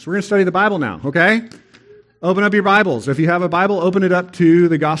So we're going to study the Bible now, okay? Open up your Bibles. If you have a Bible, open it up to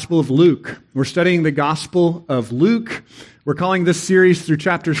the Gospel of Luke. We're studying the Gospel of Luke. We're calling this series through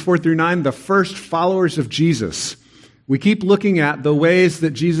chapters 4 through 9, the first followers of Jesus. We keep looking at the ways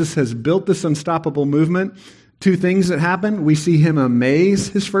that Jesus has built this unstoppable movement. Two things that happen. We see him amaze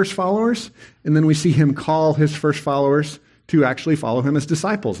his first followers, and then we see him call his first followers to actually follow him as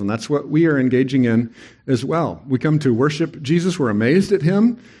disciples. And that's what we are engaging in as well. We come to worship Jesus. We're amazed at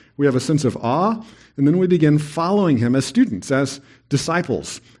him. We have a sense of awe. And then we begin following him as students, as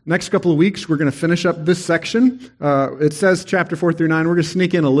disciples. Next couple of weeks, we're going to finish up this section. It says chapter 4 through 9. We're going to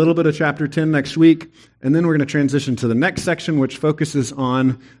sneak in a little bit of chapter 10 next week. And then we're going to transition to the next section, which focuses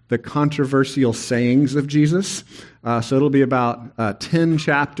on the controversial sayings of Jesus. So it'll be about 10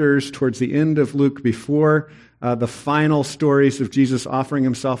 chapters towards the end of Luke before the final stories of Jesus offering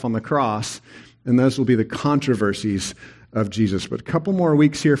himself on the cross, and those will be the controversies of Jesus. But a couple more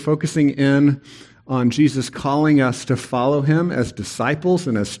weeks here focusing in on Jesus calling us to follow him as disciples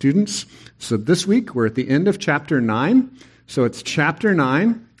and as students. So this week, we're at the end of chapter 9. So it's chapter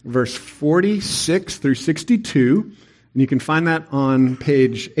 9, verse 46 through 62. And you can find that on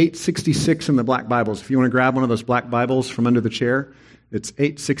page 866 in the Black Bibles. If you want to grab one of those Black Bibles from under the chair, it's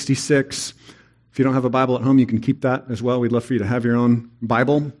 866. If you don't have a Bible at home, you can keep that as well. We'd love for you to have your own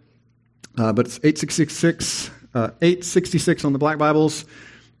Bible. But it's 866 on the Black Bibles.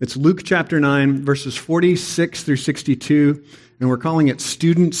 It's Luke chapter 9, verses 46 through 62, and we're calling it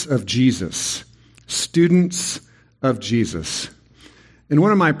Students of Jesus. Students of Jesus. And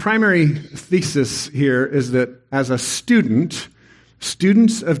one of my primary theses here is that as a student,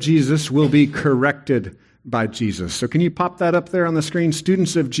 students of Jesus will be corrected by Jesus. So can you pop that up there on the screen?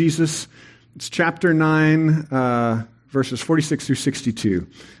 Students of Jesus. It's chapter 9, verses 46 through 62.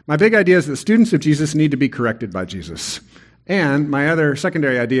 My big idea is that students of Jesus need to be corrected by Jesus. And my other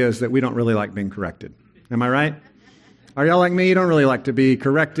secondary idea is that we don't really like being corrected. Am I right? Are y'all like me? You don't really like to be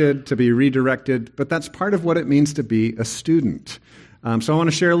corrected, to be redirected, but that's part of what it means to be a student. So I want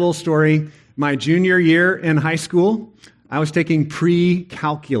to share a little story. My junior year in high school, I was taking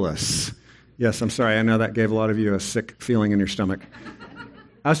pre-calculus. Yes, I'm sorry. I know that gave a lot of you a sick feeling in your stomach.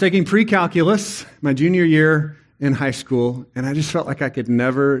 I was taking pre-calculus my junior year in high school, and I just felt like I could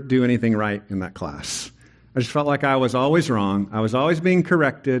never do anything right in that class. I just felt like I was always wrong. I was always being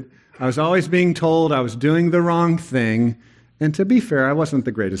corrected. I was always being told I was doing the wrong thing. And to be fair, I wasn't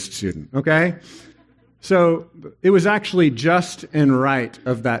the greatest student, okay? So it was actually just and right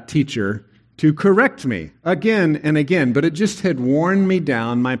of that teacher to correct me again and again, but it just had worn me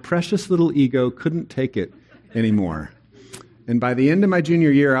down. My precious little ego couldn't take it anymore. And by the end of my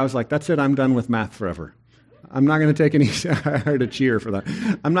junior year, I was like, that's it, I'm done with math forever. I'm not going to take any, I heard a cheer for that.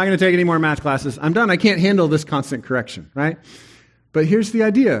 I'm not going to take any more math classes. I'm done. I can't handle this constant correction, right? But here's the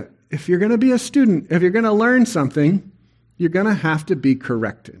idea. If you're going to be a student, if you're going to learn something, you're going to have to be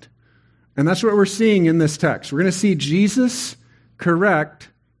corrected. And that's what we're seeing in this text. We're going to see Jesus correct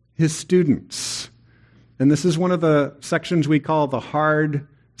his students. And this is one of the sections we call the hard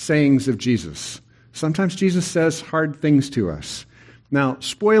sayings of Jesus. Sometimes Jesus says hard things to us. Now,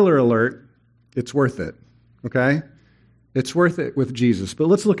 spoiler alert, it's worth it, okay? It's worth it with Jesus. But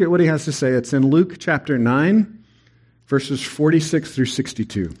let's look at what he has to say. It's in Luke chapter 9, verses 46 through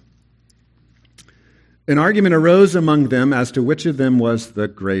 62. An argument arose among them as to which of them was the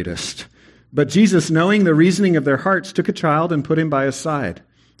greatest. But Jesus, knowing the reasoning of their hearts, took a child and put him by his side,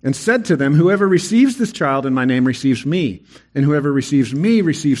 and said to them, whoever receives this child in my name receives me, and whoever receives me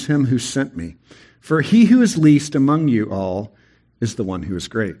receives him who sent me. For he who is least among you all is the one who is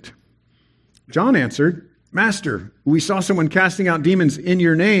great. John answered, Master, we saw someone casting out demons in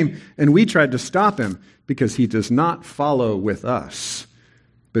your name, and we tried to stop him because he does not follow with us.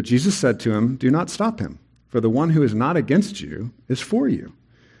 But Jesus said to him, do not stop him, for the one who is not against you is for you.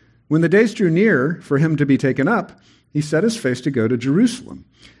 When the days drew near for him to be taken up, he set his face to go to Jerusalem.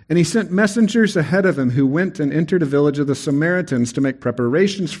 And he sent messengers ahead of him who went and entered a village of the Samaritans to make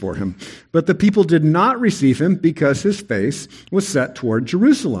preparations for him. But the people did not receive him because his face was set toward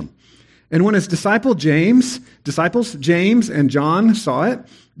Jerusalem. And when his disciples James and John saw it,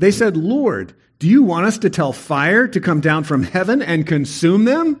 they said, Lord, do you want us to tell fire to come down from heaven and consume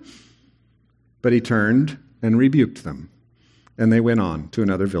them? But he turned and rebuked them, and they went on to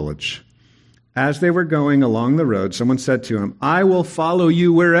another village. As they were going along the road, someone said to him, I will follow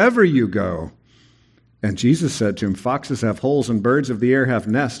you wherever you go. And Jesus said to him, foxes have holes and birds of the air have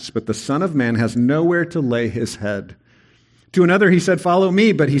nests, but the Son of Man has nowhere to lay his head. To another he said, follow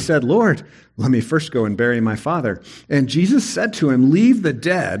me. But he said, Lord, let me first go and bury my father. And Jesus said to him, leave the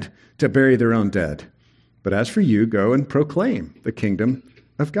dead to bury their own dead. But as for you, go and proclaim the kingdom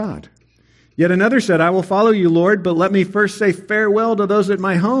of God. Yet another said, I will follow you, Lord, but let me first say farewell to those at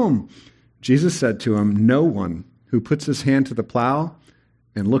my home. Jesus said to him, no one who puts his hand to the plow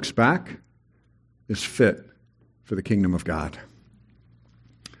and looks back is fit for the kingdom of God.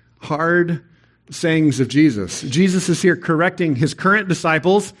 Hard sayings of Jesus. Jesus is here correcting his current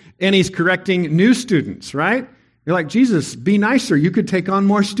disciples, and he's correcting new students, right? You're like, Jesus, be nicer. You could take on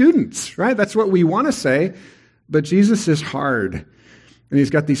more students, right? That's what we want to say. But Jesus is hard, and he's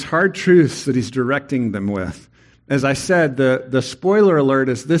got these hard truths that he's directing them with. As I said, the spoiler alert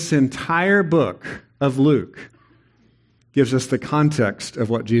is this entire book of Luke gives us the context of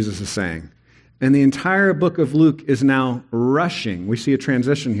what Jesus is saying. And the entire book of Luke is now rushing. We see a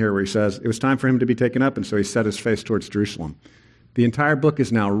transition here where he says it was time for him to be taken up, and so he set his face towards Jerusalem. The entire book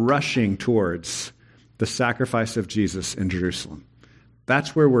is now rushing towards the sacrifice of Jesus in Jerusalem.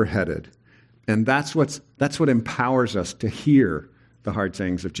 That's where we're headed. And that's what empowers us to hear the hard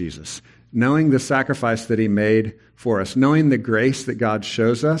sayings of Jesus. Knowing the sacrifice that he made for us, knowing the grace that God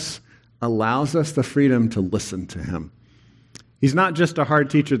shows us, allows us the freedom to listen to him. He's not just a hard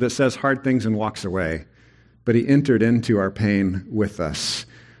teacher that says hard things and walks away, but he entered into our pain with us,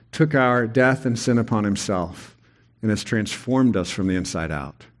 took our death and sin upon himself, and has transformed us from the inside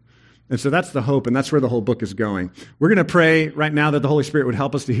out. And so that's the hope, and that's where the whole book is going. We're going to pray right now that the Holy Spirit would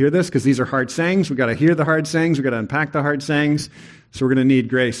help us to hear this, because these are hard sayings. We've got to hear the hard sayings. We've got to unpack the hard sayings. So we're going to need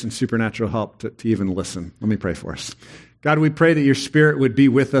grace and supernatural help to even listen. Let me pray for us. God, we pray that your Spirit would be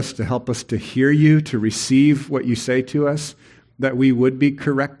with us to help us to hear you, to receive what you say to us, that we would be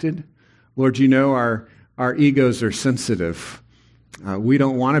corrected. Lord, you know our egos are sensitive. We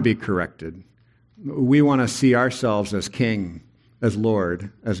don't want to be corrected. We want to see ourselves as King, as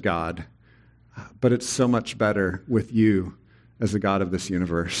Lord, as God. But it's so much better with you as the God of this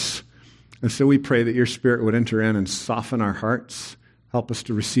universe. And so we pray that your Spirit would enter in and soften our hearts, help us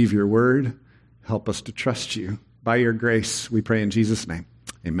to receive your word, help us to trust you. By your grace, we pray in Jesus' name.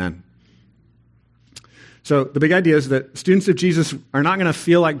 Amen. So the big idea is that students of Jesus are not going to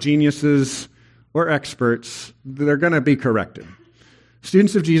feel like geniuses or experts. They're going to be corrected.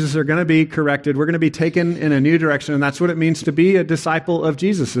 Students of Jesus are going to be corrected. We're going to be taken in a new direction, and that's what it means to be a disciple of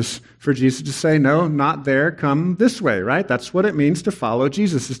Jesus, is for Jesus to say, no, not there, come this way, right? That's what it means to follow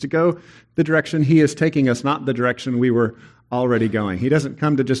Jesus, is to go the direction he is taking us, not the direction we were already going. He doesn't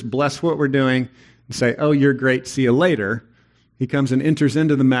come to just bless what we're doing and say, oh, you're great, see you later. He comes and enters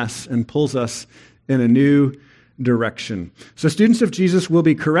into the mess and pulls us in a new direction. So students of Jesus will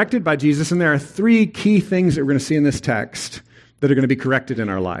be corrected by Jesus, and there are three key things that we're going to see in this text that are going to be corrected in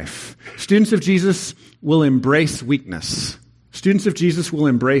our life. Students of Jesus will embrace weakness. Students of Jesus will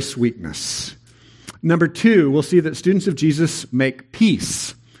embrace weakness. Number two, we'll see that students of Jesus make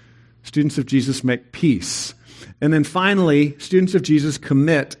peace. Students of Jesus make peace. And then finally, students of Jesus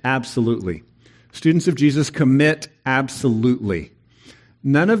commit absolutely. Students of Jesus commit absolutely.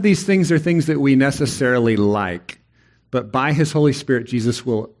 None of these things are things that we necessarily like, but by his Holy Spirit, Jesus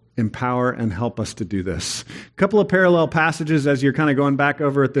will empower and help us to do this. A couple of parallel passages as you're kind of going back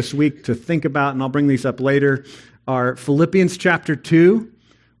over it this week to think about, and I'll bring these up later, are Philippians chapter 2,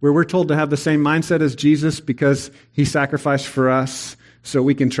 where we're told to have the same mindset as Jesus because he sacrificed for us so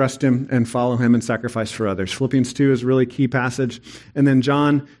we can trust him and follow him and sacrifice for others. Philippians 2 is a really key passage. And then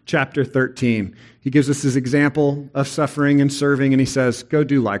John chapter 13. He gives us his example of suffering and serving, and he says, go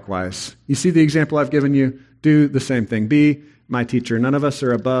do likewise. You see the example I've given you? Do the same thing. Be my teacher. None of us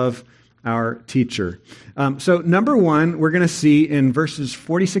are above our teacher. So number one, we're going to see in verses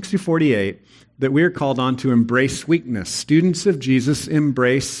 46 to 48 that we are called on to embrace weakness. Students of Jesus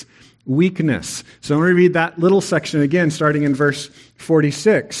embrace weakness. So I'm going to read that little section again, starting in verse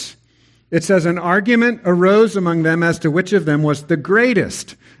 46. It says, an argument arose among them as to which of them was the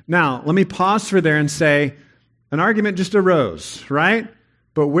greatest. Now, let me pause for there and say, an argument just arose, right?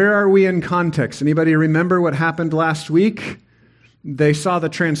 But where are we in context? Anybody remember what happened last week? They saw the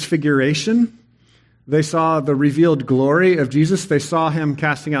transfiguration. They saw the revealed glory of Jesus. They saw him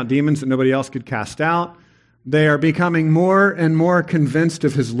casting out demons that nobody else could cast out. They are becoming more and more convinced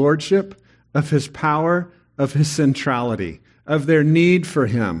of his lordship, of his power, of his centrality, of their need for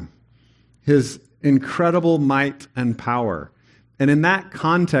him, his incredible might and power. And in that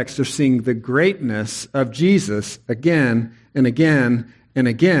context of seeing the greatness of Jesus again and again and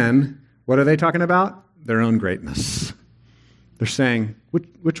again, what are they talking about? Their own greatness. They're saying,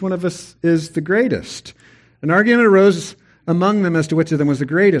 which one of us is the greatest? An argument arose among them as to which of them was the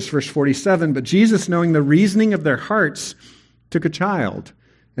greatest. Verse 47, but Jesus, knowing the reasoning of their hearts, took a child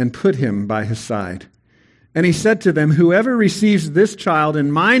and put him by his side. And he said to them, whoever receives this child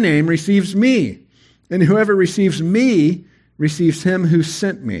in my name receives me, and whoever receives me receives him who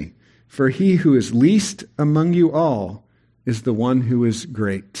sent me. For he who is least among you all is the one who is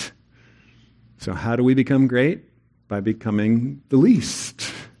great. So how do we become great? By becoming the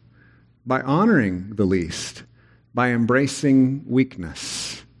least, by honoring the least, by embracing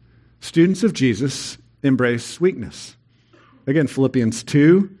weakness. Students of Jesus embrace weakness. Again, Philippians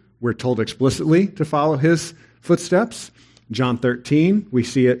 2, we're told explicitly to follow his footsteps. John 13, we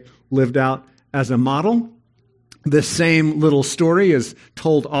see it lived out as a model. This same little story is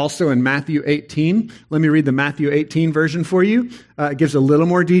told also in Matthew 18. Let me read the Matthew 18 version for you. It gives a little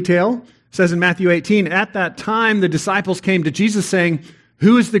more detail. It says in Matthew 18, at that time the disciples came to Jesus saying,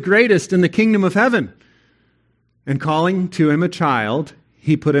 who is the greatest in the kingdom of heaven? And calling to him a child,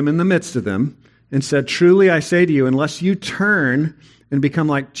 he put him in the midst of them and said, truly I say to you, unless you turn and become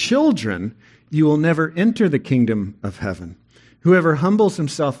like children, you will never enter the kingdom of heaven. Whoever humbles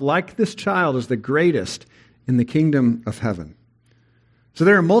himself like this child is the greatest in the kingdom of heaven. So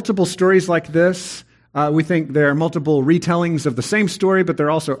there are multiple stories like this. We think there are multiple retellings of the same story, but there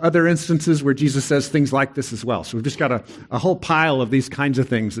are also other instances where Jesus says things like this as well. So we've just got a whole pile of these kinds of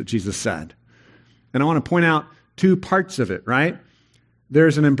things that Jesus said. And I want to point out two parts of it, right?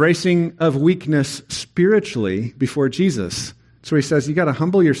 There's an embracing of weakness spiritually before Jesus. So he says, you got to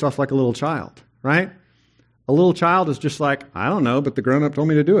humble yourself like a little child, right? A little child is just like, I don't know, but the grown-up told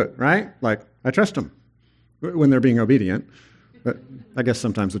me to do it, right? Like, I trust them when they're being obedient. But I guess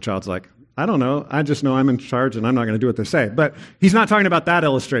sometimes the child's like, I don't know, I just know I'm in charge and I'm not going to do what they say. But he's not talking about that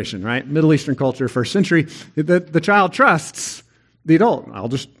illustration, right? Middle Eastern culture, first century, the child trusts the adult. I'll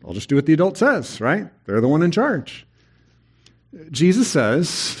just do what the adult says, right? They're the one in charge. Jesus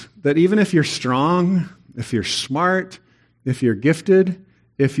says that even if you're strong, if you're smart, if you're gifted,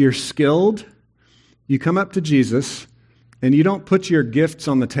 if you're skilled, you come up to Jesus and you don't put your gifts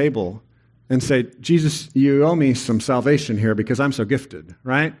on the table and say, Jesus, you owe me some salvation here because I'm so gifted,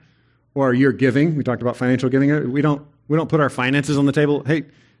 right? Or you're giving. We talked about financial giving. We don't put our finances on the table. Hey,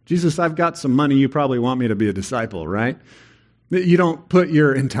 Jesus, I've got some money. You probably want me to be a disciple, right? You don't put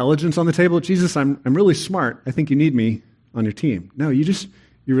your intelligence on the table. Jesus, I'm really smart. I think you need me on your team. No, you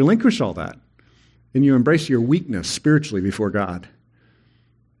relinquish all that and you embrace your weakness spiritually before God.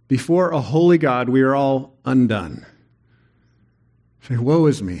 Before a holy God, we are all undone. Say, woe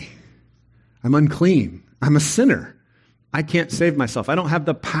is me. I'm unclean. I'm a sinner. I can't save myself. I don't have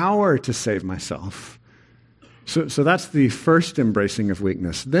the power to save myself. So that's the first embracing of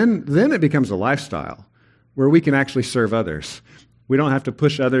weakness. Then it becomes a lifestyle where we can actually serve others. We don't have to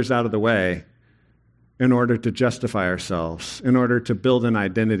push others out of the way in order to justify ourselves, in order to build an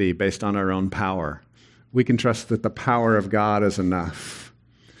identity based on our own power. We can trust that the power of God is enough.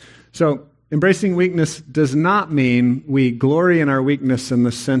 So embracing weakness does not mean we glory in our weakness in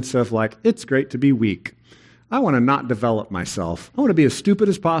the sense of like, it's great to be weak. I want to not develop myself. I want to be as stupid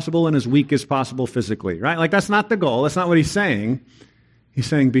as possible and as weak as possible physically, right? Like that's not the goal. That's not what he's saying. He's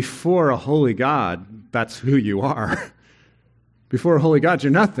saying before a holy God, that's who you are. Before a holy God,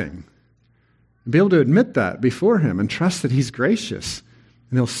 you're nothing. And be able to admit that before him and trust that he's gracious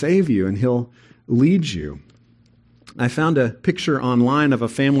and he'll save you and he'll lead you. I found a picture online of a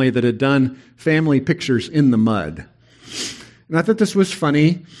family that had done family pictures in the mud. And I thought this was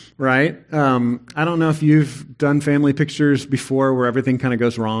funny, right? I don't know if you've done family pictures before where everything kind of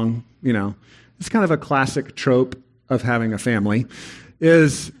goes wrong. You know, it's kind of a classic trope of having a family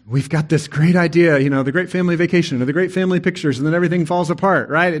is we've got this great idea, you know, the great family vacation or the great family pictures, and then everything falls apart,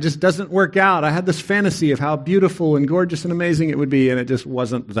 right? It just doesn't work out. I had this fantasy of how beautiful and gorgeous and amazing it would be, and it just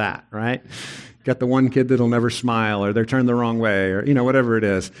wasn't that, right? Got the one kid that'll never smile, or they're turned the wrong way, or, you know, whatever it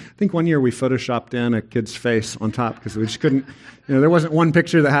is. I think one year we photoshopped in a kid's face on top because we just couldn't, you know, there wasn't one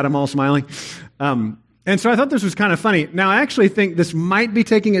picture that had them all smiling. And so I thought this was kind of funny. Now, I actually think this might be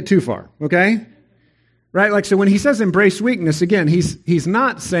taking it too far, okay? Right? Like, so when he says embrace weakness, again, he's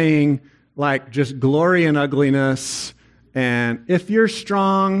not saying, like, just glory in ugliness, and if you're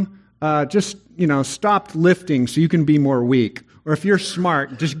strong, just, you know, stop lifting so you can be more weak. Or if you're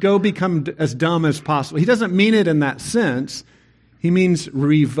smart, just go become as dumb as possible. He doesn't mean it in that sense. He means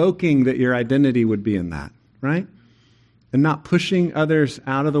revoking that your identity would be in that, right? And not pushing others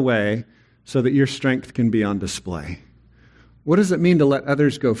out of the way so that your strength can be on display. What does it mean to let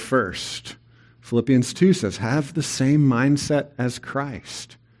others go first? Philippians 2 says, have the same mindset as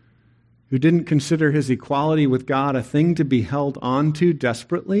Christ, who didn't consider his equality with God a thing to be held on to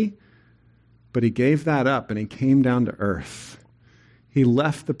desperately, but he gave that up and he came down to earth. He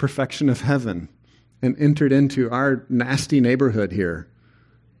left the perfection of heaven and entered into our nasty neighborhood here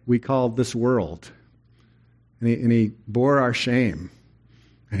we call this world. And he bore our shame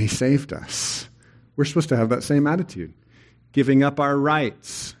and he saved us. We're supposed to have that same attitude. giving up our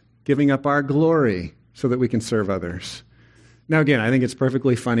rights, giving up our glory so that we can serve others. Now, again, I think it's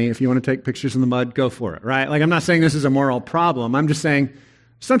perfectly funny. If you want to take pictures in the mud, go for it, right? Like, I'm not saying this is a moral problem. I'm just saying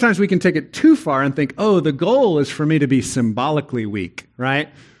sometimes we can take it too far and think, oh, the goal is for me to be symbolically weak, right?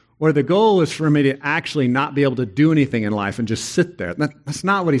 Or the goal is for me to actually not be able to do anything in life and just sit there. That's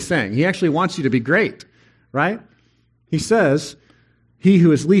not what he's saying. He actually wants you to be great, right? He says, he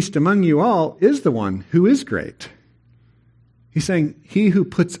who is least among you all is the one who is great. He's saying, he who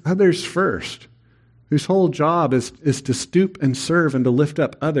puts others first, whose whole job is to stoop and serve and to lift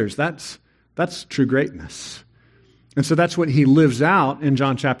up others. That's true greatness. And so that's what he lives out in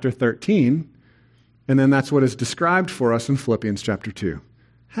John chapter 13. And then that's what is described for us in Philippians chapter 2.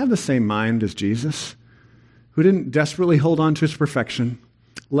 Have the same mind as Jesus, who didn't desperately hold on to his perfection,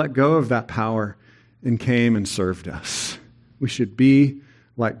 let go of that power, and came and served us. We should be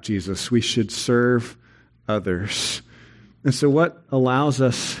like Jesus. We should serve others. And so what allows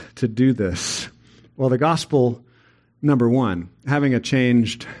us to do this? Well, the gospel, number one, having a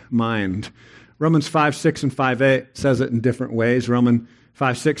changed mind. Romans 5:6 and 5:8 says it in different ways. Romans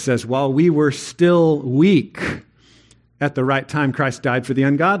 5:6 says, while we were still weak, at the right time Christ died for the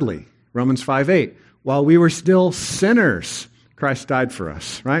ungodly. Romans 5:8, while we were still sinners, Christ died for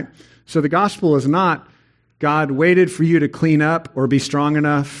us, right? So the gospel is not God waited for you to clean up or be strong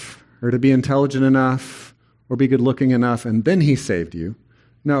enough or to be intelligent enough or be good looking enough and then he saved you.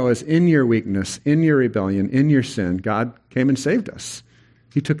 No, as in your weakness, in your rebellion, in your sin, God came and saved us.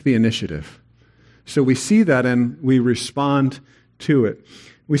 He took the initiative. So we see that and we respond to it.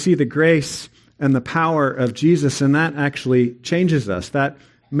 We see the grace and the power of Jesus, and that actually changes us. That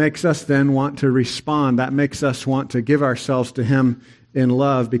makes us then want to respond. That makes us want to give ourselves to him in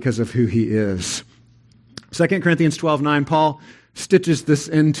love because of who he is. 2 Corinthians 12:9, Paul stitches this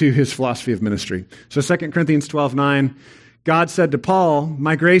into his philosophy of ministry. So 2 Corinthians 12:9, God said to Paul,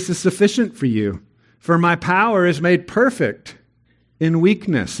 my grace is sufficient for you, for my power is made perfect in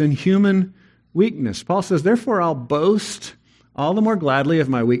weakness, in human weakness. Paul says, therefore I'll boast all the more gladly of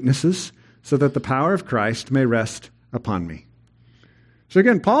my weaknesses, so that the power of Christ may rest upon me. So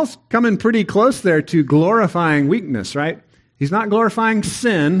again, Paul's coming pretty close there to glorifying weakness, right? He's not glorifying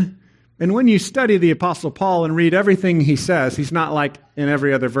sin. And when you study the Apostle Paul and read everything he says, he's not like in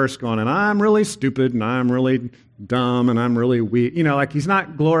every other verse going, and I'm really stupid, and I'm really dumb, and I'm really weak. You know, like he's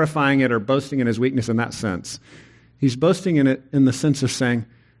not glorifying it or boasting in his weakness in that sense. He's boasting in it in the sense of saying,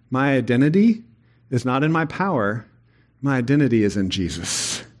 my identity is not in my power, my identity is in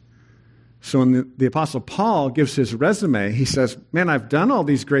Jesus. So when the Apostle Paul gives his resume, he says, man, I've done all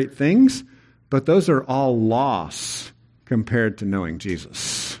these great things, but those are all loss compared to knowing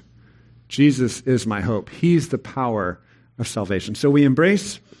Jesus. Jesus is my hope. He's the power of salvation. So we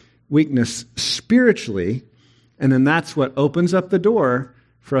embrace weakness spiritually, and then that's what opens up the door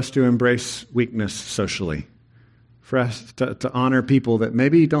for us to embrace weakness socially, for us to honor people that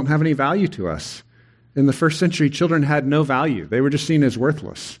maybe don't have any value to us. In the first century, children had no value. They were just seen as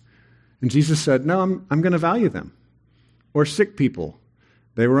worthless. And Jesus said, no, I'm going to value them. Or sick people.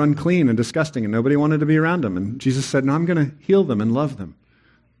 They were unclean and disgusting, and nobody wanted to be around them. And Jesus said, no, I'm going to heal them and love them.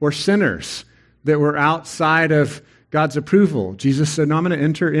 Or sinners that were outside of God's approval. Jesus said, no, I'm going to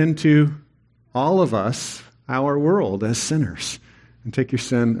enter into all of us, our world, as sinners, and take your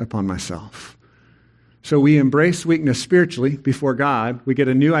sin upon myself. So we embrace weakness spiritually before God. We get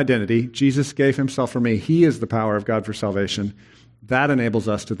a new identity. Jesus gave himself for me. He is the power of God for salvation. That enables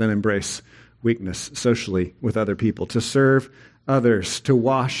us to then embrace weakness socially with other people, to serve others, to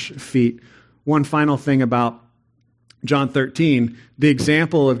wash feet. One final thing about John 13, the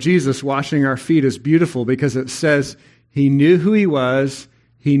example of Jesus washing our feet is beautiful because it says he knew who he was,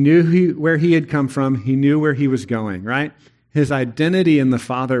 he knew where he had come from, he knew where he was going, right? His identity in the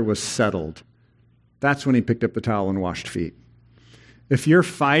Father was settled. That's when he picked up the towel and washed feet. If you're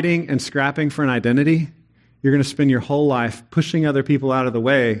fighting and scrapping for an identity, you're going to spend your whole life pushing other people out of the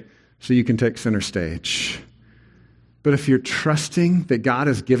way so you can take center stage. But if you're trusting that God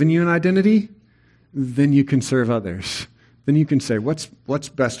has given you an identity, then you can serve others. Then you can say, what's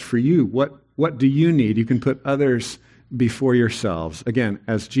best for you? What do you need? You can put others before yourselves. Again,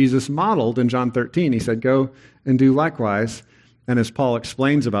 as Jesus modeled in John 13, he said, go and do likewise. And as Paul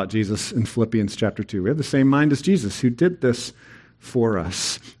explains about Jesus in Philippians chapter 2, we have the same mind as Jesus who did this for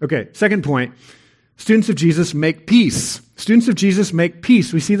us. Okay, second point, students of Jesus make peace. Students of Jesus make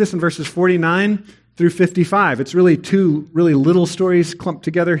peace. We see this in verses 49 through 55. It's really two really little stories clumped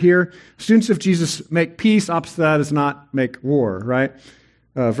together here. Students of Jesus make peace. Opposite of that is not make war, right?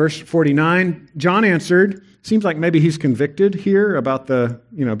 Verse 49, John answered. Seems like maybe he's convicted here about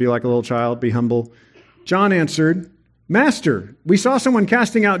be like a little child, be humble. John answered, Master, we saw someone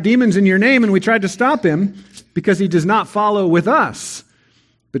casting out demons in your name, and we tried to stop him because he does not follow with us.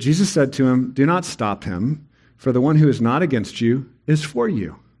 But Jesus said to him, do not stop him, for the one who is not against you is for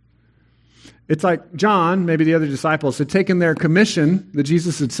you. It's like John, maybe the other disciples, had taken their commission that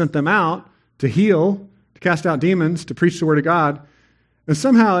Jesus had sent them out to heal, to cast out demons, to preach the word of God. And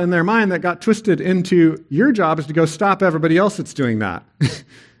somehow in their mind that got twisted into your job is to go stop everybody else that's doing that.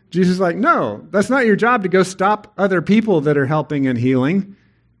 Jesus is like, no, that's not your job to go stop other people that are helping and healing.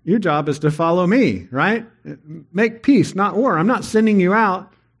 Your job is to follow me, right? Make peace, not war. I'm not sending you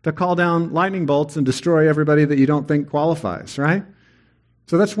out to call down lightning bolts and destroy everybody that you don't think qualifies, right?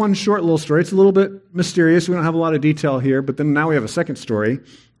 So that's one short little story. It's a little bit mysterious. We don't have a lot of detail here, but then now we have a second story,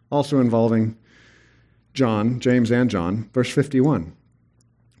 also involving John, James and John, verse 51.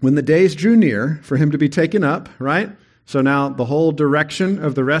 When the days drew near for him to be taken up, right? So now the whole direction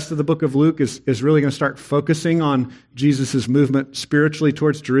of the rest of the book of Luke is really going to start focusing on Jesus' movement spiritually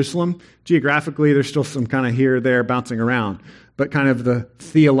towards Jerusalem. Geographically, there's still some kind of here or there bouncing around. But kind of the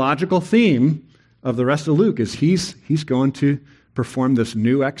theological theme of the rest of Luke is he's going to perform this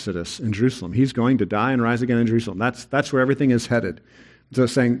new exodus in Jerusalem. He's going to die and rise again in Jerusalem. That's where everything is headed. So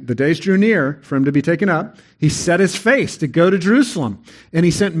it's saying the days drew near for him to be taken up. He set his face to go to Jerusalem, and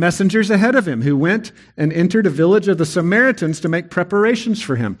he sent messengers ahead of him who went and entered a village of the Samaritans to make preparations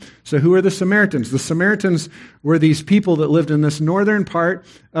for him. So who are the Samaritans? The Samaritans were these people that lived in this northern part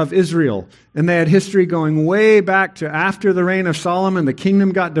of Israel, and they had history going way back to after the reign of Solomon. The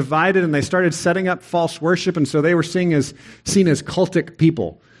kingdom got divided, and they started setting up false worship, and so they were seen as cultic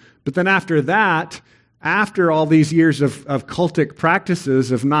people. But then after that, after all these years of cultic practices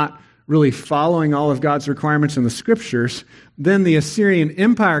of not really following all of God's requirements in the scriptures, then the Assyrian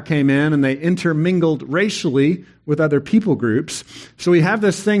Empire came in and they intermingled racially with other people groups. So we have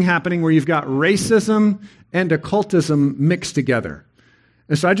this thing happening where you've got racism and occultism mixed together.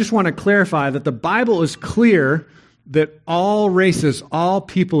 And so I just want to clarify that the Bible is clear that all races, all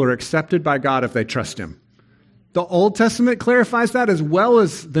people are accepted by God if they trust Him. The Old Testament clarifies that as well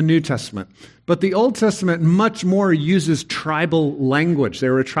as the New Testament. But the Old Testament much more uses tribal language. They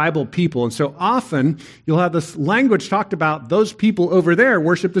were a tribal people. And so often you'll have this language talked about those people over there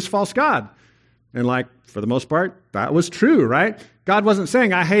worship this false god. And for the most part, that was true, right? God wasn't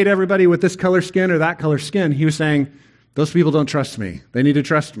saying, I hate everybody with this color skin or that color skin. He was saying, those people don't trust me. They need to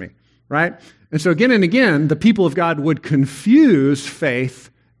trust me, right? And so again and again, the people of God would confuse faith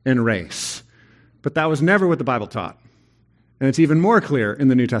and race. But that was never what the Bible taught. And it's even more clear in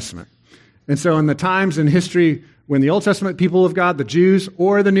the New Testament. And so in the times in history when the Old Testament people of God, the Jews,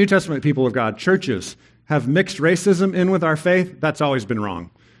 or the New Testament people of God, churches, have mixed racism in with our faith, that's always been wrong.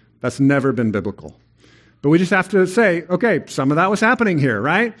 That's never been biblical. But we just have to say, okay, some of that was happening here,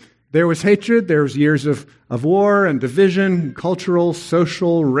 right? There was hatred, there was years of war and division, cultural,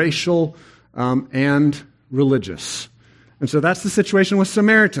 social, racial, and religious. And so that's the situation with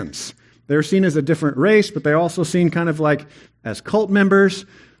Samaritans. They're seen as a different race, but they're also seen kind of like as cult members.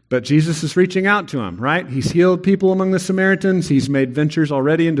 But Jesus is reaching out to them, right? He's healed people among the Samaritans. He's made ventures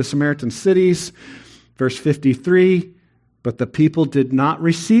already into Samaritan cities. Verse 53, but the people did not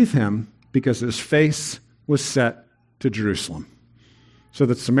receive him because his face was set to Jerusalem. So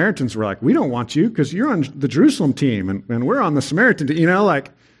the Samaritans were like, we don't want you because you're on the Jerusalem team and we're on the Samaritan team.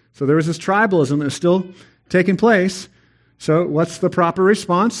 So there was this tribalism that was still taking place. So what's the proper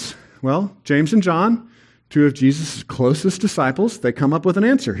response? Well, James and John, two of Jesus' closest disciples, they come up with an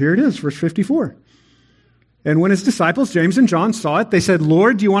answer. Here it is, verse 54. And when his disciples, James and John, saw it, they said,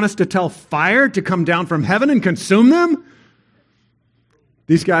 Lord, do you want us to tell fire to come down from heaven and consume them?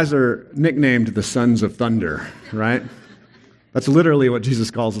 These guys are nicknamed the sons of thunder, right? That's literally what Jesus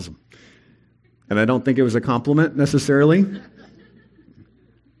calls them. And I don't think it was a compliment necessarily. Do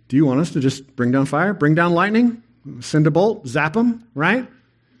you want us to just bring down fire, bring down lightning, send a bolt, zap them, right?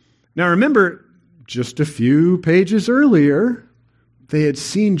 Now remember, just a few pages earlier, they had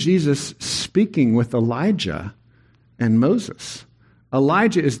seen Jesus speaking with Elijah and Moses.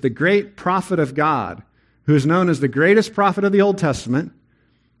 Elijah is the great prophet of God, who is known as the greatest prophet of the Old Testament.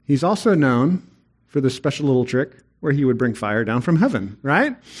 He's also known for this special little trick where he would bring fire down from heaven,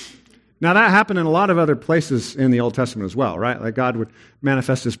 right? Now that happened in a lot of other places in the Old Testament as well, right? Like God would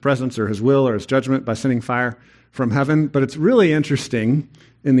manifest his presence or his will or his judgment by sending fire from heaven. But it's really interesting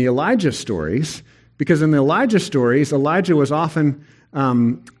in the Elijah stories, because in the Elijah stories, Elijah was often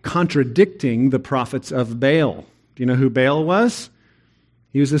contradicting the prophets of Baal. Do you know who Baal was?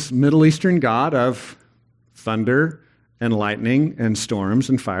 He was this Middle Eastern god of thunder and lightning and storms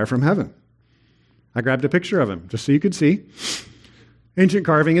and fire from heaven. I grabbed a picture of him just so you could see. Ancient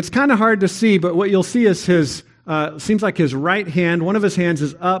carving. It's kind of hard to see, but what you'll see is his seems like his right hand, one of his hands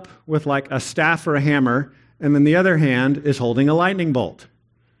is up with like a staff or a hammer, and then the other hand is holding a lightning bolt.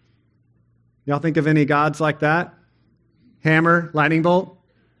 Y'all think of any gods like that? Hammer, lightning bolt?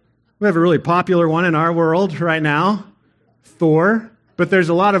 We have a really popular one in our world right now, Thor, but there's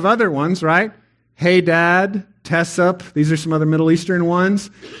a lot of other ones, right? Hadad, Tessup, these are some other Middle Eastern ones.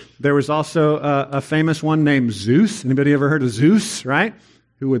 There was also a famous one named Zeus. Anybody ever heard of Zeus, right?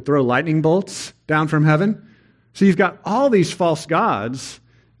 Who would throw lightning bolts down from heaven. So you've got all these false gods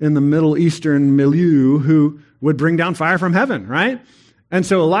in the Middle Eastern milieu who would bring down fire from heaven, right? And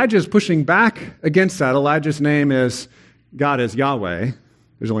so Elijah is pushing back against that. Elijah's name is, God is Yahweh.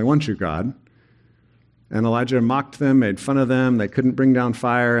 There's only one true God. And Elijah mocked them, made fun of them. They couldn't bring down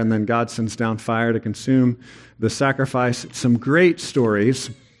fire, and then God sends down fire to consume the sacrifice. Some great stories.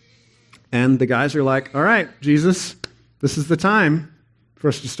 And the guys are like, all right, Jesus, this is the time for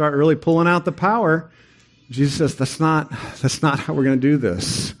us to start really pulling out the power. Jesus says, that's not how we're going to do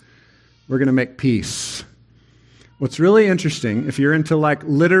this. We're going to make peace. What's really interesting, if you're into like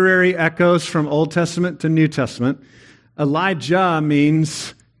literary echoes from Old Testament to New Testament, Elijah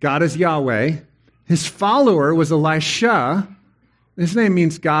means God is Yahweh. His follower was Elisha. His name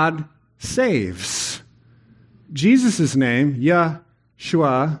means God saves. Jesus' name,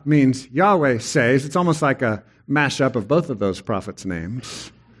 Yeshua, means Yahweh saves. It's almost like a mashup of both of those prophets'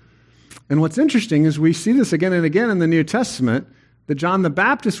 names. And what's interesting is we see this again and again in the New Testament, that John the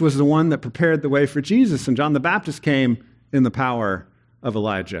Baptist was the one that prepared the way for Jesus, and John the Baptist came in the power of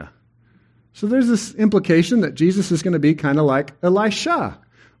Elijah. So there's this implication that Jesus is going to be kind of like Elisha.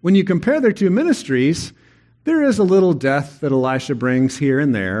 When you compare their two ministries, there is a little death that Elisha brings here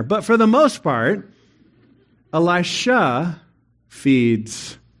and there, but for the most part, Elisha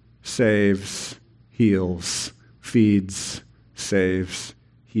feeds, saves, heals. Feeds, saves,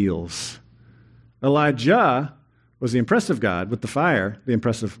 heals. Elijah was the impressive God with the fire, the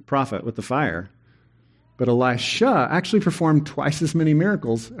impressive prophet with the fire. But Elisha actually performed twice as many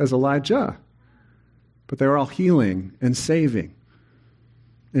miracles as Elijah. But they were all healing and saving.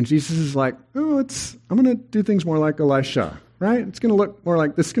 And Jesus is like, I'm going to do things more like Elisha, right? It's going to look more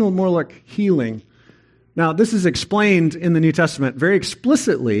like this. It's going to look more like healing. Now, this is explained in the New Testament very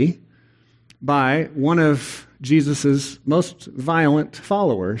explicitly by one of Jesus' most violent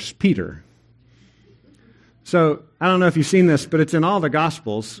followers, Peter. So, I don't know if you've seen this, but it's in all the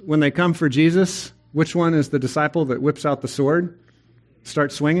Gospels. When they come for Jesus, which one is the disciple that whips out the sword,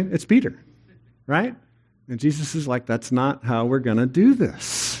 starts swinging? It's Peter, right? And Jesus is like, that's not how we're going to do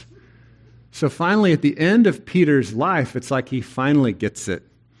this. So finally, at the end of Peter's life, it's like he finally gets it.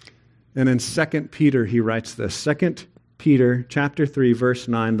 And in 2 Peter, he writes this. 2 Peter chapter 3, verse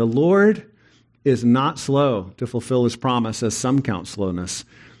 9, the Lord is not slow to fulfill his promise, as some count slowness,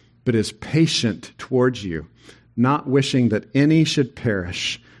 but is patient towards you, not wishing that any should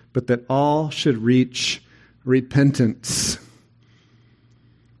perish, but that all should reach repentance.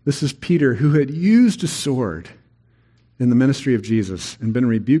 This is Peter, who had used a sword in the ministry of Jesus and been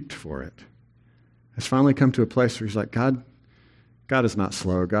rebuked for it, has finally come to a place where he's like, God is not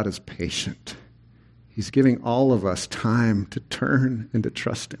slow. God is patient. He's giving all of us time to turn and to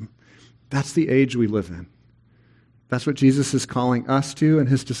trust him. That's the age we live in. That's what Jesus is calling us to and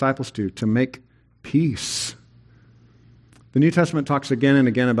his disciples to make peace. The New Testament talks again and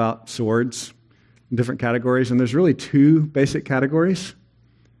again about swords in different categories, and there's really two basic categories.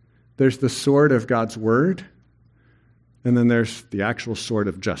 There's the sword of God's word, and then there's the actual sword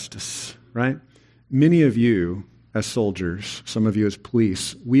of justice, right? Many of you as soldiers, some of you as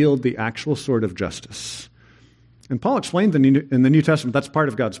police, wield the actual sword of justice. And Paul explained in the New Testament that's part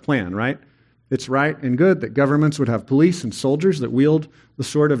of God's plan, right? It's right and good that governments would have police and soldiers that wield the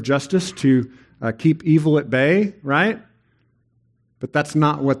sword of justice to keep evil at bay, right? But that's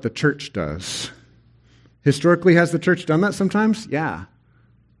not what the church does. Historically, has the church done that sometimes? Yeah.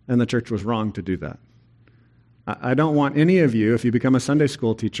 And the church was wrong to do that. I don't want any of you, if you become a Sunday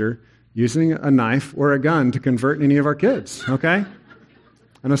school teacher, using a knife or a gun to convert any of our kids, okay?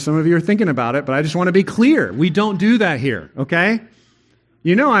 I know some of you are thinking about it, but I just want to be clear. We don't do that here, okay?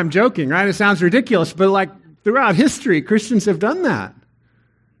 You know I'm joking, right? It sounds ridiculous, but like throughout history, Christians have done that.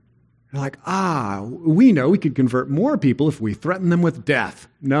 They're like, we know we could convert more people if we threaten them with death.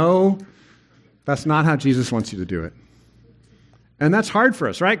 No, that's not how Jesus wants you to do it. And that's hard for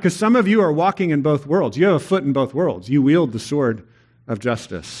us, right? Because some of you are walking in both worlds. You have a foot in both worlds. You wield the sword of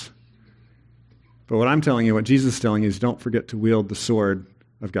justice. But what I'm telling you, what Jesus is telling you is don't forget to wield the sword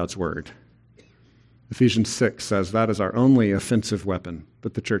of God's word. Ephesians 6 says that is our only offensive weapon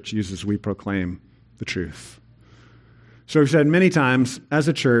that the church uses. We proclaim the truth. So we've said many times, as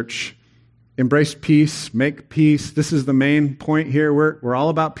a church, embrace peace, make peace. This is the main point here. We're all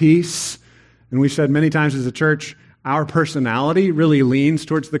about peace. And we've said many times as a church, our personality really leans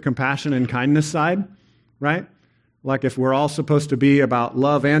towards the compassion and kindness side, right? Like if we're all supposed to be about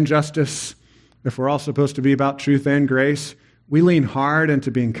love and justice, if we're all supposed to be about truth and grace, we lean hard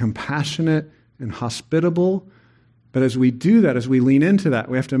into being compassionate and hospitable. But as we do that, as we lean into that,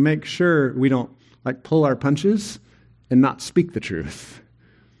 we have to make sure we don't pull our punches and not speak the truth.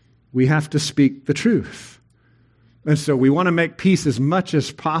 We have to speak the truth. And so we want to make peace as much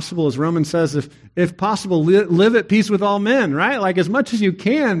as possible. As Romans says, if possible, live at peace with all men, right? As much as you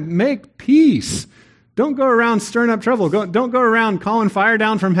can, make peace. Don't go around stirring up trouble. Don't go around calling fire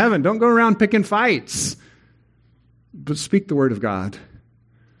down from heaven. Don't go around picking fights. But speak the word of God.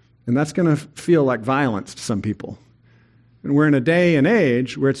 And that's going to feel like violence to some people. And we're in a day and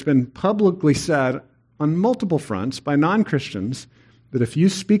age where it's been publicly said on multiple fronts by non-Christians that if you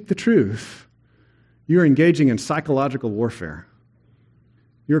speak the truth, you're engaging in psychological warfare.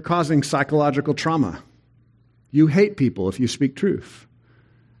 You're causing psychological trauma. You hate people if you speak truth.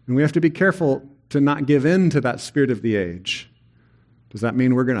 And we have to be careful to not give in to that spirit of the age. Does that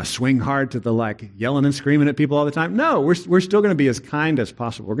mean we're going to swing hard to the yelling and screaming at people all the time? No, we're still going to be as kind as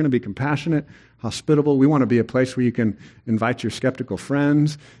possible. We're going to be compassionate, hospitable. We want to be a place where you can invite your skeptical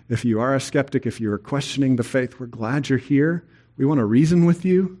friends. If you are a skeptic, if you are questioning the faith, we're glad you're here. We want to reason with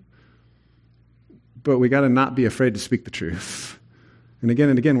you. But we got to not be afraid to speak the truth. And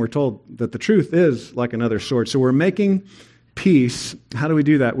again, we're told that the truth is like another sword. So we're making peace. How do we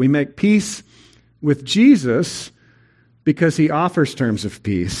do that? We make peace with Jesus because he offers terms of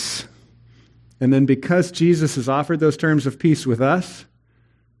peace. And then because Jesus has offered those terms of peace with us,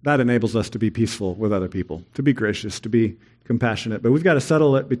 that enables us to be peaceful with other people, to be gracious, to be compassionate. But we've got to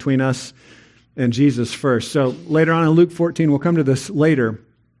settle it between us and Jesus first. So later on in Luke 14, we'll come to this later.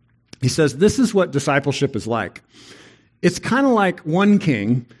 He says, this is what discipleship is like. It's kind of like one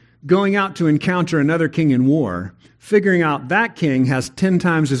king going out to encounter another king in war, figuring out that king has 10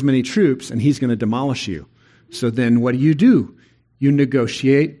 times as many troops and he's going to demolish you. So then what do? You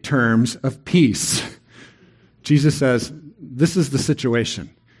negotiate terms of peace. Jesus says, this is the situation.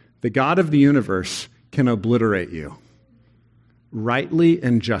 The God of the universe can obliterate you rightly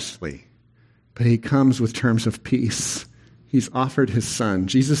and justly, but he comes with terms of peace. He's offered his son.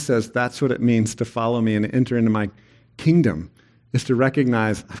 Jesus says that's what it means to follow me and enter into my kingdom, is to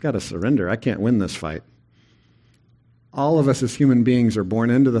recognize I've got to surrender. I can't win this fight. All of us as human beings are born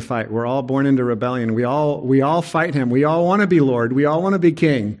into the fight. We're all born into rebellion. We all fight him. We all want to be Lord. We all want to be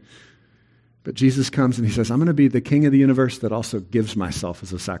king. But Jesus comes and he says, I'm going to be the king of the universe that also gives myself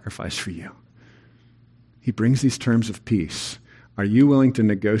as a sacrifice for you. He brings these terms of peace. Are you willing to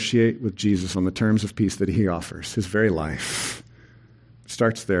negotiate with Jesus on the terms of peace that he offers, his very life? It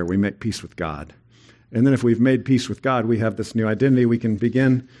starts there. We make peace with God. And then if we've made peace with God, we have this new identity. We can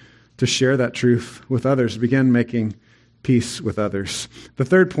begin to share that truth with others, begin making peace with others. The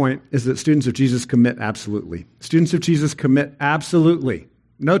third point is that students of Jesus commit absolutely. Students of Jesus commit absolutely.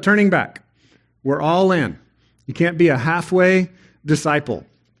 No turning back. We're all in. You can't be a halfway disciple.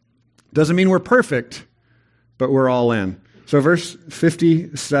 Doesn't mean we're perfect, but we're all in. So verse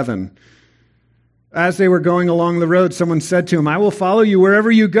 57, as they were going along the road, someone said to him, I will follow you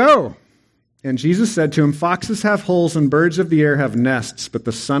wherever you go. And Jesus said to him, foxes have holes and birds of the air have nests, but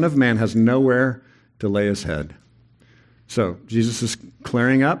the Son of Man has nowhere to lay his head. So Jesus is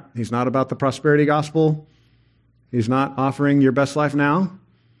clearing up. He's not about the prosperity gospel. He's not offering your best life now.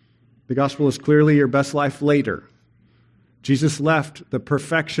 The gospel is clearly your best life later. Jesus left the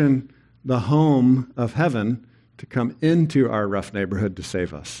perfection, the home of heaven, to come into our rough neighborhood to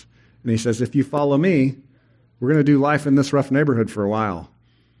save us. And he says, if you follow me, we're going to do life in this rough neighborhood for a while.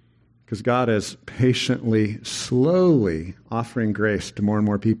 Because God is patiently, slowly offering grace to more and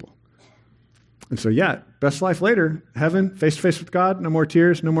more people. And so, best life later, heaven, face-to-face with God, no more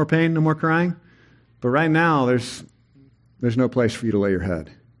tears, no more pain, no more crying. But right now, there's no place for you to lay your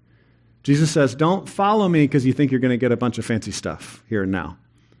head. Jesus says, don't follow me because you think you're going to get a bunch of fancy stuff here and now.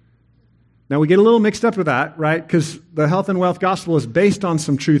 Now, we get a little mixed up with that, right? Because the health and wealth gospel is based on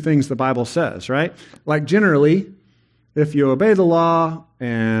some true things the Bible says, right? Like generally, if you obey the law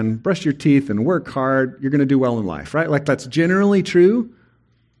and brush your teeth and work hard, you're going to do well in life, right? Like that's generally true.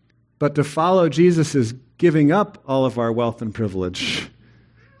 But to follow Jesus is giving up all of our wealth and privilege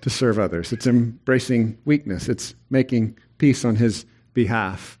to serve others. It's embracing weakness. It's making peace on his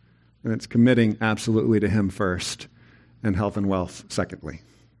behalf. And it's committing absolutely to him first and health and wealth secondly.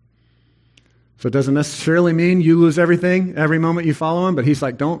 So it doesn't necessarily mean you lose everything every moment you follow him, but he's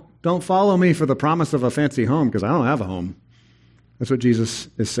like, don't follow me for the promise of a fancy home because I don't have a home. That's what Jesus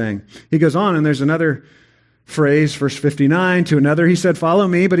is saying. He goes on, and there's another phrase, verse 59, to another he said, follow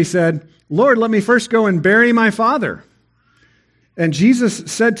me. But he said, Lord, let me first go and bury my father. And Jesus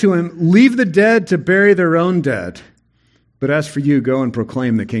said to him, leave the dead to bury their own dead. But as for you, go and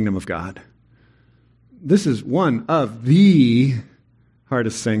proclaim the kingdom of God. This is one of the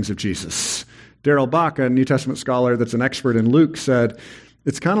hardest sayings of Jesus. Darrell Bach, a New Testament scholar that's an expert in Luke, said,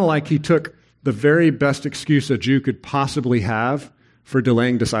 it's kind of like he took the very best excuse a Jew could possibly have for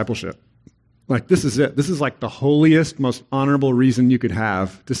delaying discipleship. Like, this is it. This is like the holiest, most honorable reason you could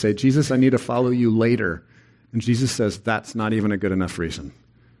have to say, Jesus, I need to follow you later. And Jesus says, that's not even a good enough reason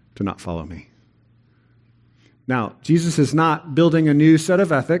to not follow me. Now, Jesus is not building a new set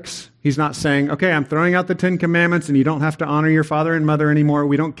of ethics. He's not saying, okay, I'm throwing out the 10 Commandments and you don't have to honor your father and mother anymore.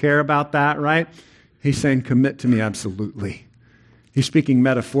 We don't care about that, right? He's saying, commit to me absolutely. He's speaking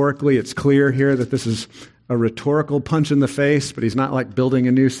metaphorically. It's clear here that this is a rhetorical punch in the face, but he's not like building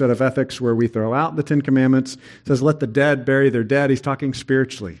a new set of ethics where we throw out the 10 Commandments. He says, let the dead bury their dead. He's talking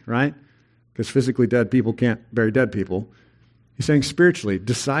spiritually, right? Because physically dead people can't bury dead people. He's saying spiritually,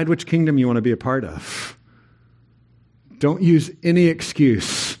 decide which kingdom you want to be a part of. Don't use any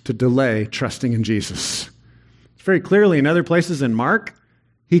excuse to delay trusting in Jesus. It's very clearly in other places in Mark,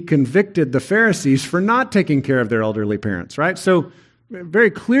 he convicted the Pharisees for not taking care of their elderly parents, right? So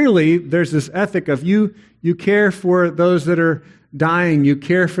very clearly there's this ethic of you care for those that are dying, you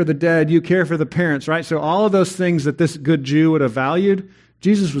care for the dead, you care for the parents, right? So all of those things that this good Jew would have valued,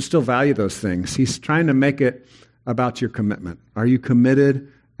 Jesus would still value those things. He's trying to make it about your commitment. Are you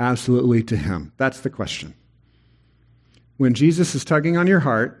committed absolutely to him? That's the question. When Jesus is tugging on your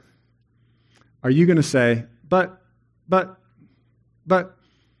heart, are you going to say, but, or are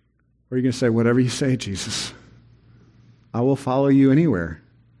you going to say, whatever you say, Jesus, I will follow you anywhere.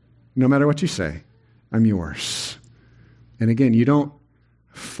 No matter what you say, I'm yours. And again, you don't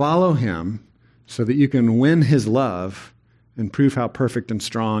follow him so that you can win his love and prove how perfect and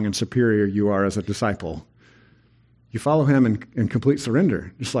strong and superior you are as a disciple. You follow him in complete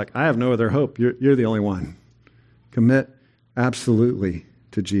surrender. Just like, I have no other hope. You're the only one. Commit absolutely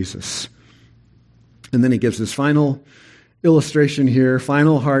to Jesus. And then he gives his final illustration here,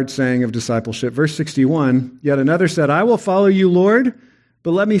 final hard saying of discipleship. Verse 61, yet another said, I will follow you, Lord,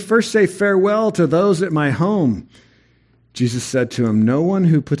 but let me first say farewell to those at my home. Jesus said to him, no one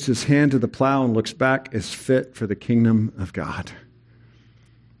who puts his hand to the plow and looks back is fit for the kingdom of God.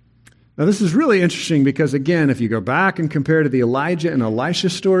 Now this is really interesting because, again, if you go back and compare to the Elijah and Elisha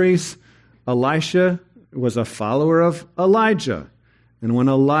stories, Elisha was a follower of Elijah. And when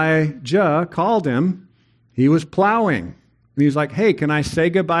Elijah called him, he was plowing. And he was like, hey, can I say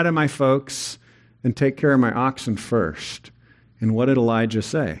goodbye to my folks and take care of my oxen first? And what did Elijah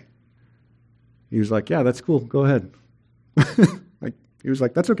say? He was like, yeah, that's cool. Go ahead. He was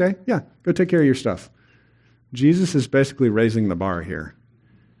like, that's okay. Yeah, go take care of your stuff. Jesus is basically raising the bar here.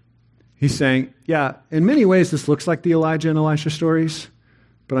 He's saying, yeah, in many ways this looks like the Elijah and Elisha stories,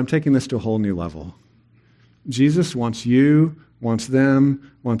 but I'm taking this to a whole new level. Jesus wants you, wants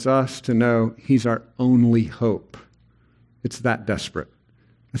them, wants us to know he's our only hope. It's that desperate.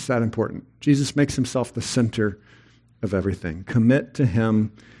 It's that important. Jesus makes himself the center of everything. Commit to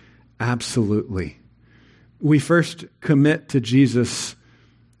him absolutely. We first commit to Jesus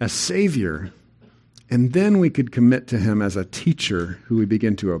as Savior, and then we could commit to him as a teacher who we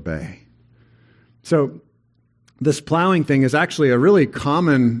begin to obey. So this plowing thing is actually a really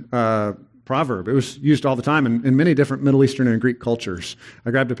common proverb. It was used all the time in many different Middle Eastern and Greek cultures.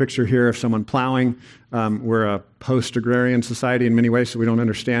 I grabbed a picture here of someone plowing. We're a post-agrarian society in many ways, so we don't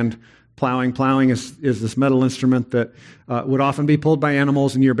understand plowing. Plowing is this metal instrument that would often be pulled by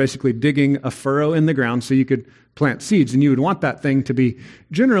animals, and you're basically digging a furrow in the ground so you could plant seeds. And you would want that thing to be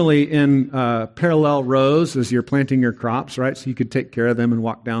generally in parallel rows as you're planting your crops, right? So you could take care of them and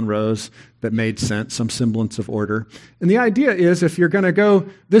walk down rows that made sense, some semblance of order. And the idea is if you're going to go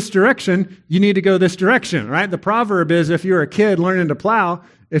this direction, you need to go this direction, right? The proverb is if you're a kid learning to plow,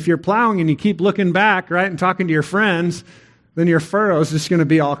 if you're plowing and you keep looking back, right, and talking to your friends, then your furrow is just going to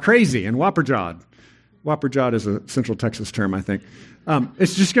be all crazy and whopper-jawed. Whopper-jawed is a Central Texas term, I think.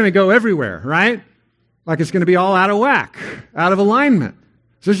 It's just going to go everywhere, right? Like it's going to be all out of whack, out of alignment.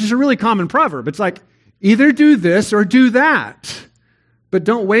 So it's just a really common proverb. It's like, either do this or do that, but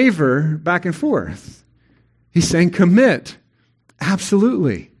don't waver back and forth. He's saying commit.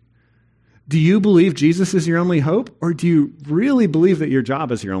 Absolutely. Do you believe Jesus is your only hope, or do you really believe that your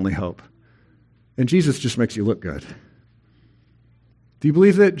job is your only hope? And Jesus just makes you look good. Do you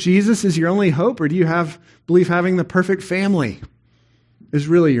believe that Jesus is your only hope, or do you believe having the perfect family is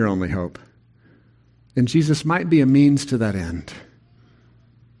really your only hope? And Jesus might be a means to that end.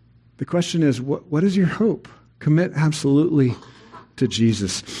 The question is, what is your hope? Commit absolutely to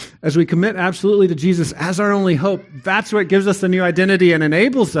Jesus. As we commit absolutely to Jesus as our only hope, that's what gives us a new identity and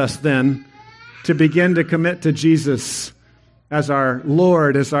enables us then to begin to commit to Jesus as our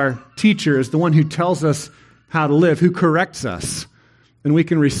Lord, as our teacher, as the one who tells us how to live, who corrects us. And we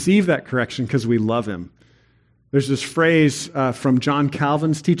can receive that correction because we love him. There's this phrase from John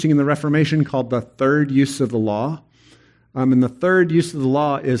Calvin's teaching in the Reformation called the third use of the law. And the third use of the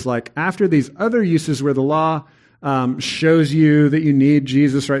law is like after these other uses where the law shows you that you need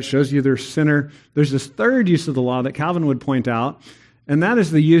Jesus, right? Shows you they're a sinner. There's this third use of the law that Calvin would point out, and that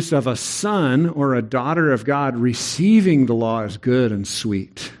is the use of a son or a daughter of God receiving the law as good and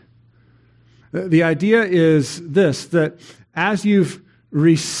sweet. The idea is this, that as you've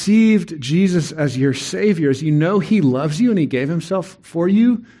received Jesus as your Savior, as you know he loves you and he gave himself for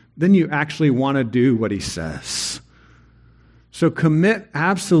you, then you actually want to do what he says. So commit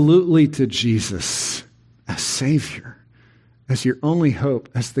absolutely to Jesus as Savior, as your only hope,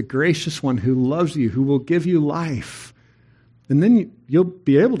 as the gracious one who loves you, who will give you life. And then you'll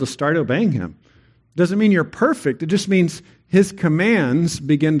be able to start obeying him. Doesn't mean you're perfect. It just means his commands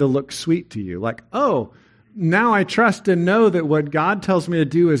begin to look sweet to you. Like, oh, now I trust and know that what God tells me to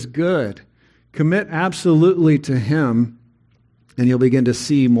do is good. Commit absolutely to him, and you'll begin to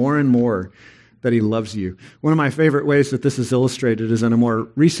see more and more that he loves you. One of my favorite ways that this is illustrated is in a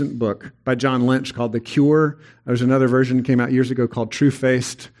more recent book by John Lynch called The Cure. There's another version that came out years ago called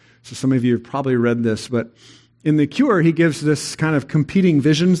True-Faced. So some of you have probably read this, but in The Cure, he gives this kind of competing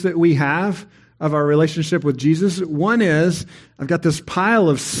visions that we have of our relationship with Jesus. One is, I've got this pile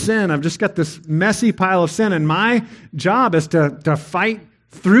of sin. I've just got this messy pile of sin, and my job is to fight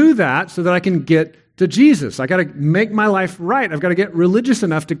through that so that I can get to Jesus. I got to make my life right. I've got to get religious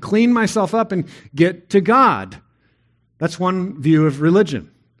enough to clean myself up and get to God. That's one view of religion.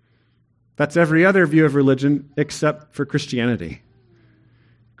 That's every other view of religion except for Christianity.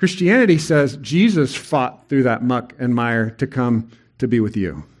 Christianity says Jesus fought through that muck and mire to come to be with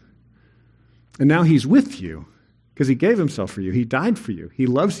you. And now he's with you because he gave himself for you. He died for you. He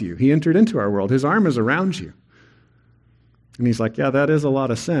loves you. He entered into our world. His arm is around you. And he's like, yeah, that is a lot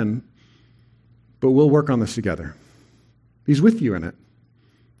of sin, but we'll work on this together. He's with you in it.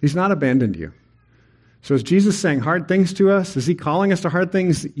 He's not abandoned you. So is Jesus saying hard things to us? Is he calling us to hard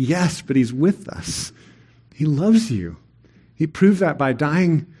things? Yes, but he's with us. He loves you. He proved that by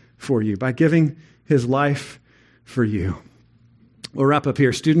dying for you, by giving his life for you. We'll wrap up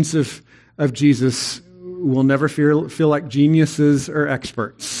here. Students of Jesus will never feel like geniuses or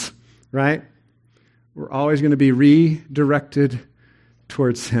experts, right? We're always going to be redirected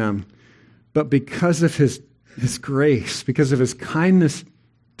towards him. But because of his grace, because of his kindness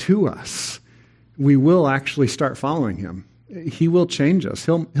to us, we will actually start following him. He will change us.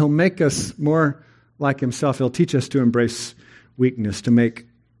 He'll make us more like himself. He'll teach us to embrace weakness, to make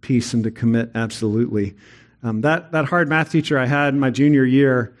peace, and to commit absolutely. That hard math teacher I had in my junior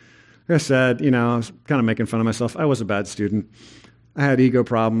year, like I said, I was kind of making fun of myself. I was a bad student. I had ego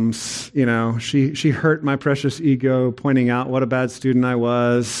problems. She hurt my precious ego, pointing out what a bad student I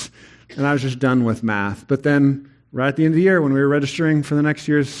was, and I was just done with math. But then, right at the end of the year, when we were registering for the next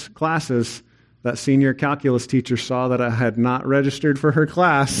year's classes, that senior calculus teacher saw that I had not registered for her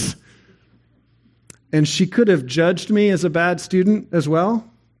class, and she could have judged me as a bad student as well,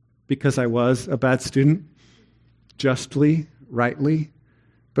 because I was a bad student, justly, rightly.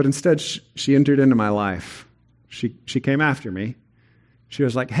 But instead, she entered into my life. She came after me. She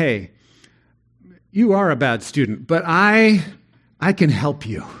was like, hey, you are a bad student, but I can help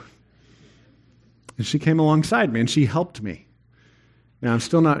you. And she came alongside me, and she helped me. Now, I'm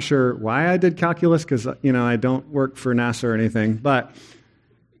still not sure why I did calculus, because, I don't work for NASA or anything, but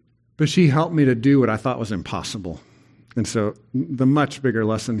she helped me to do what I thought was impossible. And so the much bigger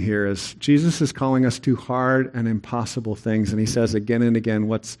lesson here is Jesus is calling us to hard and impossible things. And he says again and again,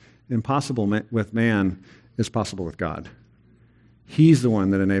 what's impossible with man is possible with God. He's the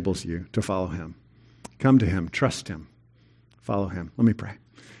one that enables you to follow him. Come to him, trust him, follow him. Let me pray.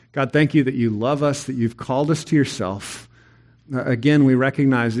 God, thank you that you love us, that you've called us to yourself. Again, we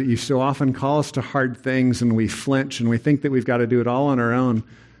recognize that you so often call us to hard things and we flinch and we think that we've got to do it all on our own.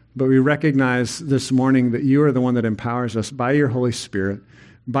 But we recognize this morning that you are the one that empowers us by your Holy Spirit,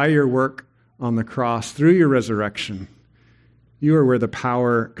 by your work on the cross, through your resurrection. You are where the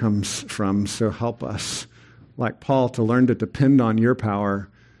power comes from, so help us, like Paul, to learn to depend on your power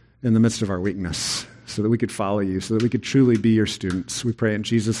in the midst of our weakness, so that we could follow you, so that we could truly be your students. We pray in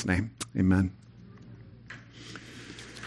Jesus' name. Amen.